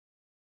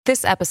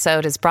This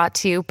episode is brought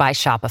to you by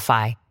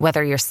Shopify.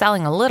 Whether you're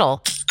selling a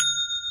little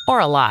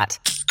or a lot,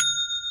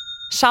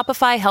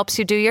 Shopify helps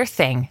you do your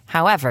thing,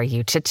 however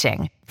you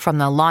cha-ching. From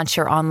the launch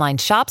your online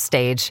shop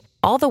stage,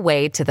 all the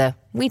way to the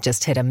we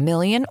just hit 1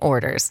 million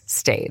orders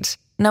stage.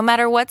 No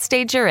matter what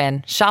stage you're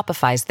in,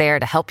 Shopify's there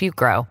to help you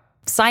grow.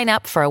 Sign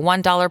up for a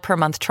 $1 per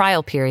month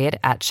trial period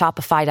at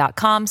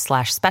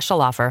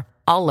shopify.com/special offer,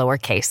 all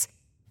lowercase.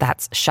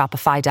 That's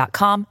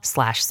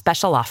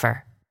shopify.com/special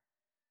offer.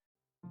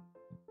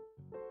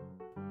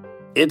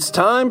 It's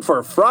time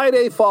for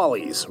Friday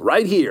Follies,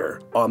 right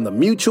here on the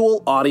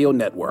Mutual Audio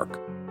Network.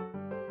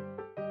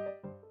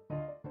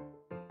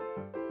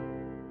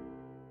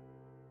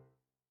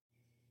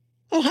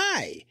 Oh,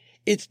 hi.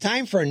 It's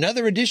time for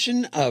another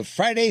edition of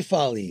Friday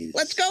Follies.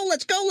 Let's go,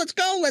 let's go, let's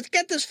go. Let's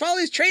get this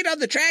Follies train on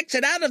the tracks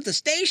and out of the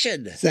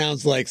station.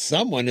 Sounds like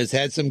someone has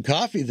had some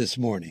coffee this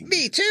morning.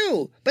 Me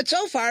too, but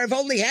so far I've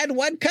only had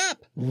 1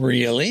 cup.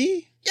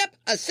 Really? Yep,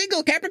 a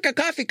single Caprica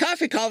coffee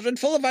cauldron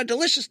full of our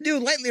delicious new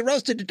lightly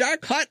roasted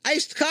dark hot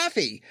iced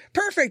coffee.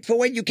 Perfect for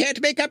when you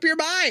can't make up your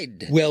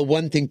mind. Well,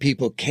 one thing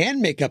people can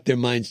make up their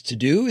minds to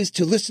do is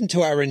to listen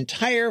to our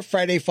entire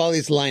Friday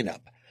Follies lineup,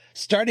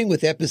 starting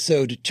with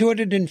episode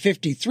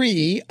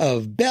 253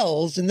 of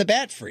Bells in the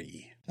Bat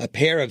Free. A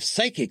pair of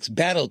psychics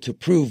battle to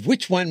prove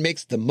which one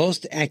makes the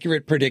most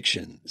accurate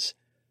predictions,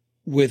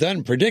 with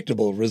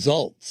unpredictable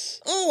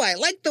results. Oh, I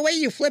like the way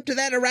you flipped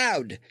that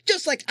around.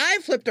 Just like I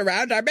flipped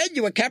around our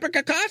menu at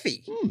Caprica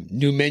Coffee.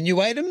 New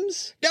menu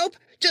items? Nope,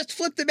 just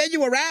flip the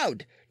menu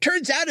around.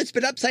 Turns out it's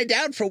been upside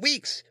down for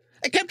weeks.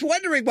 I kept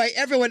wondering why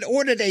everyone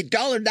ordered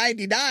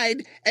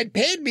 $1.99 and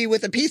paid me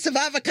with a piece of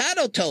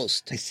avocado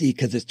toast. I see,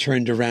 because it's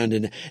turned around.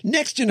 And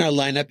next in our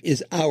lineup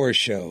is our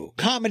show,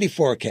 Comedy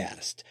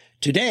Forecast.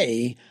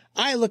 Today,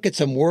 I look at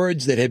some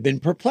words that have been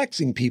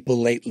perplexing people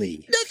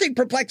lately. Nothing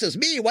perplexes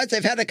me once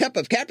I've had a cup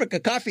of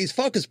Caprica Coffee's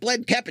Focus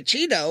Blend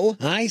Cappuccino.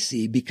 I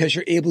see, because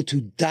you're able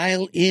to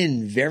dial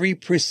in very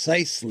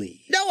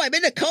precisely. No, I'm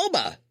in a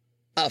coma.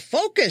 A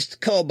focused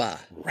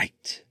coma.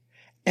 Right.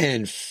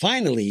 And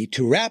finally,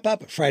 to wrap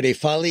up Friday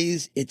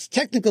Follies, it's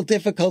technical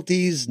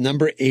difficulties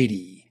number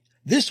 80.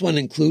 This one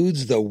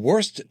includes the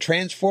worst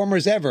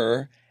Transformers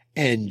ever,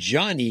 and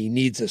Johnny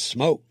needs a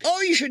smoke. Oh,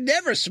 you should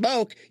never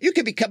smoke. You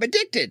can become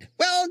addicted.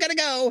 Well, gotta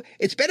go.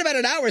 It's been about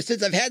an hour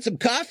since I've had some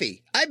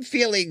coffee. I'm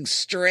feeling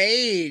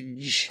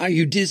strange. Are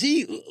you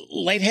dizzy?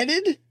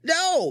 Lightheaded?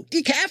 No,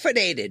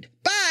 decaffeinated.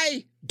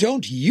 Bye.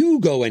 Don't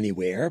you go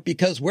anywhere,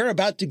 because we're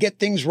about to get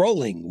things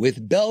rolling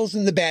with Bells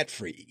in the Bat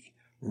Free,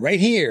 right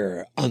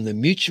here on the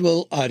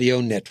Mutual Audio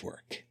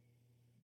Network.